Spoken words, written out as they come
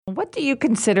What do you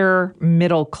consider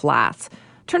middle class?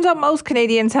 Turns out most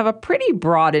Canadians have a pretty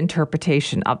broad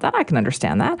interpretation of that. I can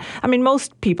understand that. I mean,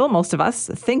 most of us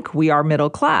think we are middle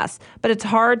class, but it's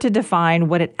hard to define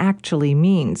what it actually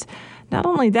means. Not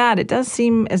only that, it does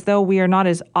seem as though we are not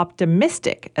as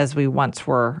optimistic as we once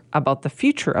were about the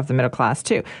future of the middle class,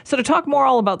 too. So to talk more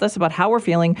all about this, about how we're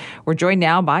feeling, we're joined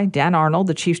now by Dan Arnold,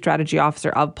 the Chief Strategy Officer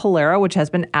of Polara, which has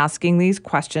been asking these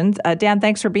questions. Dan,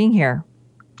 thanks for being here.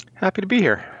 Happy to be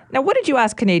here. Now, what did you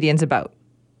ask Canadians about?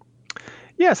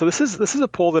 Yeah, so this is a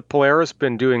poll that Polara's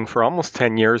been doing for almost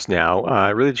 10 years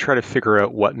now, really to try to figure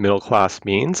out what middle class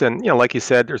means. And, like you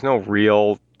said, there's no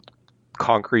real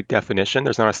concrete definition.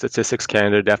 There's not a Statistics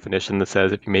Canada definition that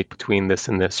says if you make between this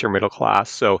and this, you're middle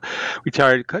class. So we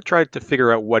tried to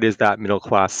figure out what is that middle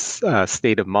class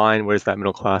state of mind, what is that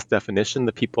middle class definition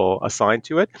that people assign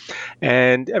to it.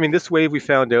 And I mean, this wave we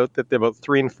found out that about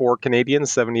 3 in 4 Canadians,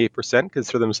 78%,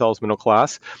 consider themselves middle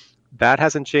class. That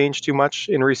hasn't changed too much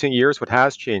in recent years. What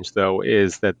has changed, though,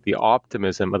 is that the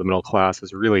optimism of the middle class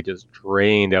has really just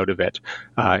drained out of it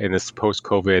in this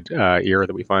post-COVID era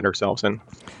that we find ourselves in.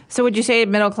 So would you say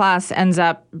middle class ends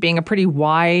up being a pretty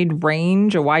wide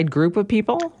range, a wide group of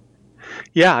people?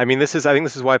 Yeah, I mean, I think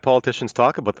this is why politicians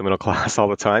talk about the middle class all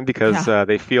the time, because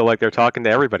they feel like they're talking to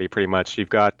everybody pretty much. You've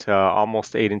got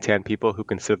almost 8 in 10 people who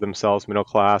consider themselves middle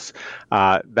class.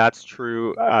 That's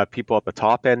true. People at the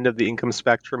top end of the income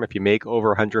spectrum, if you make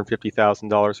over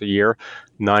 $150,000 a year,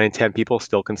 9 in 10 people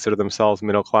still consider themselves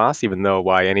middle class, even though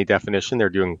by any definition they're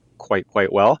doing quite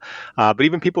well. But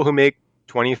even people who make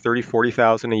 20, 30,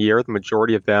 40,000 a year, the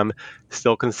majority of them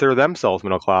still consider themselves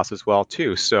middle class as well,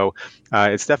 too. So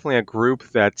it's definitely a group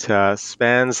that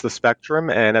spans the spectrum.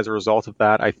 And as a result of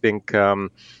that, I think,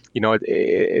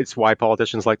 it's why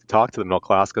politicians like to talk to the middle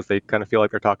class, because they kind of feel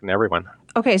like they're talking to everyone.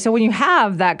 Okay, so when you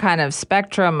have that kind of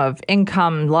spectrum of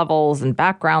income levels and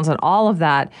backgrounds and all of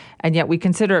that, and yet we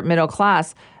consider it middle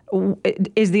class,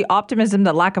 is the optimism,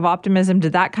 the lack of optimism,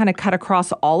 did that kind of cut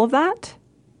across all of that?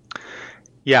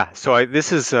 Yeah, so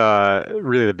this is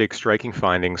really the big striking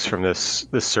findings from this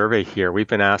survey here. We've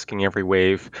been asking every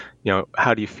wave,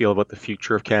 how do you feel about the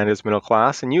future of Canada's middle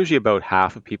class? And usually about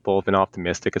half of people have been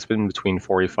optimistic. It's been between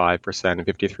 45% and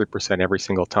 53% every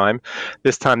single time.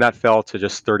 This time that fell to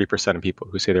just 30% of people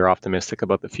who say they're optimistic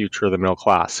about the future of the middle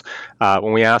class.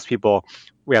 When we ask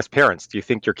parents, do you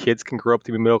think your kids can grow up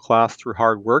to be middle class through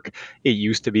hard work? It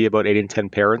used to be about 8 in 10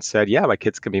 parents said, yeah, my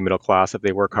kids can be middle class if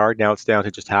they work hard. Now it's down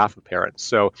to just half of parents.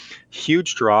 So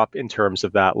huge drop in terms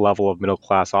of that level of middle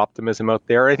class optimism out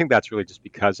there. I think that's really just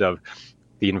because of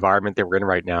the environment that we're in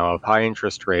right now of high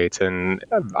interest rates and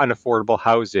unaffordable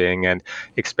housing and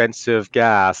expensive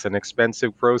gas and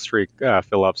expensive grocery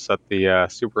fill-ups at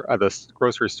the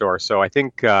grocery store. So I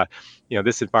think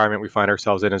this environment we find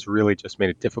ourselves in has really just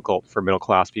made it difficult for middle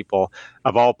class people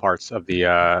of all parts of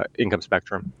the income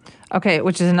spectrum. Okay,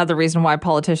 which is another reason why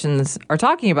politicians are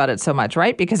talking about it so much,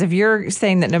 right? Because if you're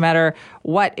saying that no matter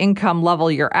what income level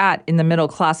you're at in the middle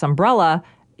class umbrella,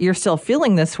 you're still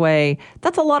feeling this way,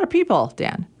 that's a lot of people,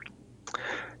 Dan.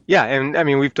 Yeah, and I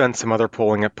mean, we've done some other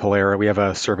polling at Polara. We have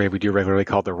a survey we do regularly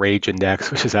called the Rage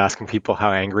Index, which is asking people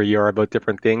how angry you are about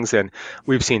different things. And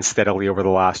we've seen steadily over the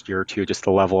last year or two just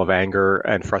the level of anger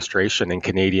and frustration in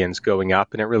Canadians going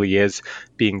up. And it really is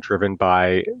being driven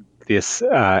by this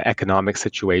economic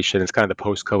situation. It's kind of the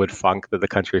post-COVID funk that the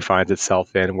country finds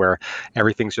itself in, where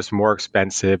everything's just more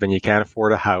expensive and you can't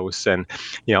afford a house. And,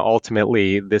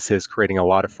 ultimately, this is creating a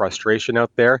lot of frustration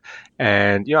out there.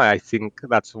 And, I think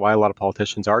that's why a lot of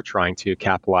politicians are trying to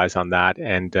capitalize on that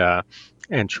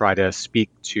and try to speak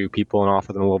to people and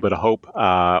offer them a little bit of hope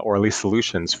or at least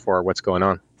solutions for what's going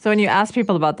on. So when you ask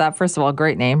people about that, first of all,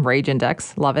 great name, Rage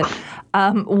Index, love it.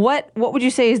 What would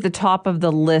you say is the top of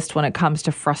the list when it comes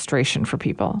to frustration for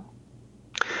people?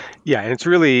 Yeah, and it's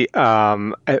really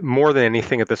more than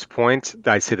anything at this point,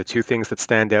 I'd say the two things that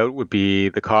stand out would be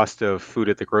the cost of food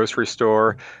at the grocery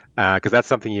store, because that's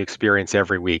something you experience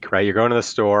every week, right? You're going to the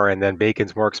store and then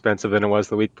bacon's more expensive than it was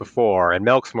the week before and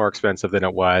milk's more expensive than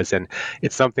it was. And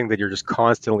it's something that you're just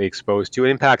constantly exposed to.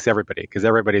 It impacts everybody because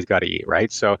everybody's got to eat,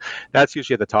 right? So that's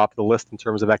usually at the top of the list in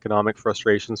terms of economic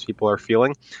frustrations people are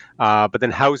feeling. But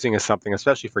then housing is something,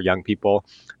 especially for young people,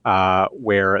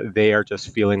 where they are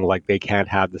just feeling like they can't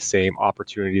have the same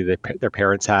opportunity that their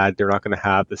parents had. They're not going to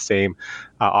have the same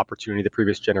opportunity the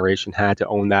previous generation had to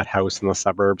own that house in the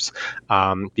suburbs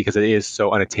because it is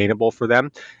so unattainable for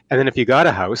them. And then if you got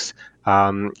a house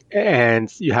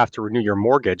and you have to renew your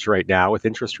mortgage right now with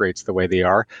interest rates the way they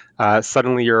are,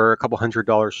 suddenly you're a couple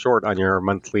 $100s short on your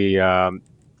monthly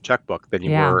checkbook than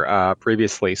you were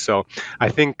previously. So I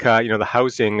think the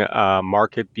housing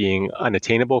market being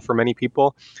unattainable for many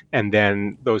people, and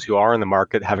then those who are in the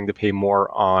market having to pay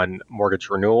more on mortgage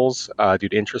renewals due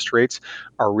to interest rates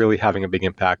are really having a big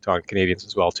impact on Canadians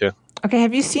as well too. Okay,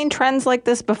 have you seen trends like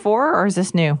this before, or is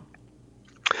this new?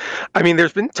 I mean,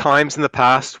 there's been times in the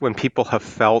past when people have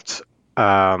felt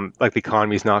like the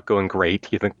economy is not going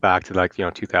great. You think back to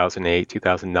 2008,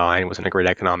 2009 wasn't a great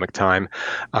economic time.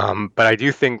 But I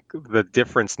do think the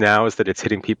difference now is that it's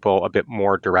hitting people a bit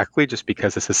more directly just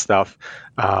because this is stuff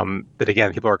that,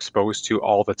 again, people are exposed to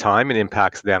all the time and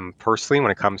impacts them personally when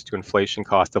it comes to inflation,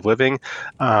 cost of living.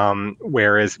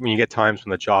 Whereas when you get times when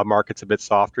the job market's a bit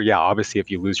softer, yeah, obviously if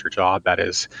you lose your job, that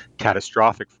is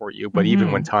catastrophic for you. But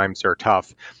even when times are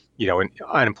tough, and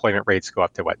unemployment rates go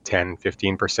up to 10,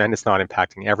 15%, it's not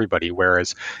impacting everybody.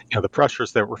 Whereas, the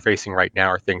pressures that we're facing right now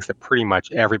are things that pretty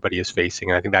much everybody is facing.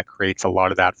 And I think that creates a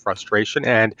lot of that frustration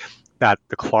and that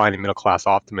decline in middle class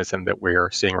optimism that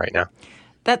we're seeing right now.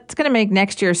 That's going to make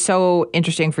next year so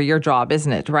interesting for your job,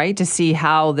 isn't it? Right? To see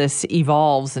how this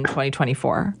evolves in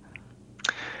 2024.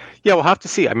 Yeah, we'll have to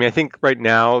see. I mean, I think right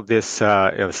now this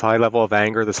high level of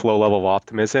anger, this low level of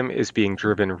optimism is being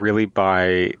driven really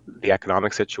by the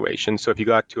economic situation. So if you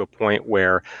got to a point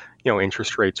where,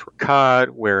 interest rates were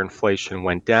cut, where inflation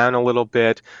went down a little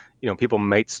bit, people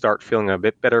might start feeling a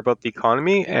bit better about the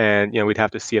economy. And, we'd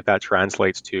have to see if that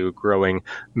translates to growing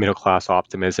middle class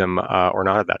optimism or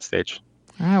not at that stage.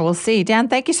 All right, we'll see. Dan,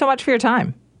 thank you so much for your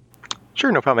time.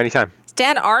 Sure, no problem. Anytime.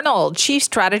 Dan Arnold, Chief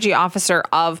Strategy Officer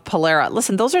of Polara.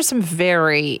 Listen, those are some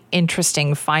very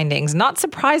interesting findings. Not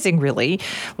surprising, really.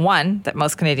 One, that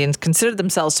most Canadians consider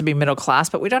themselves to be middle class,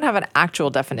 but we don't have an actual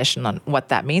definition on what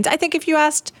that means. I think if you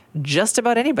asked just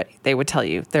about anybody, they would tell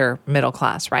you they're middle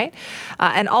class, right?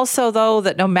 And also, though,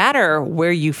 that no matter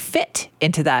where you fit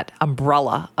into that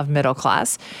umbrella of middle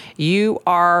class, you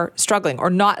are struggling or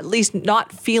not, at least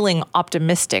not feeling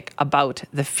optimistic about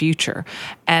the future.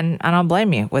 And I don't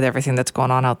blame you with everything that's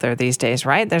going on out there these days,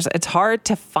 right? It's hard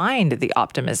to find the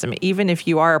optimism, even if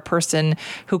you are a person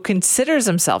who considers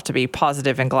himself to be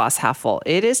positive and glass half full.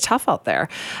 It is tough out there.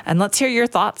 And let's hear your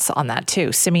thoughts on that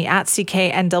too. Simi at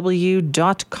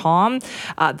cknw.com.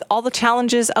 All the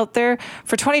challenges out there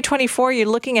for 2024. You're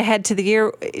looking ahead to the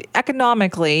year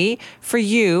economically for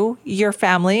you, your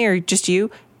family, or just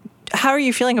you. How are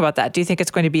you feeling about that? Do you think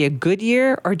it's going to be a good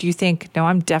year, or do you think, no,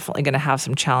 I'm definitely going to have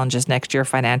some challenges next year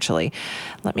financially?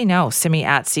 Let me know. Simi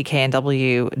at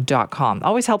cknw.com.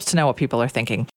 Always helps to know what people are thinking.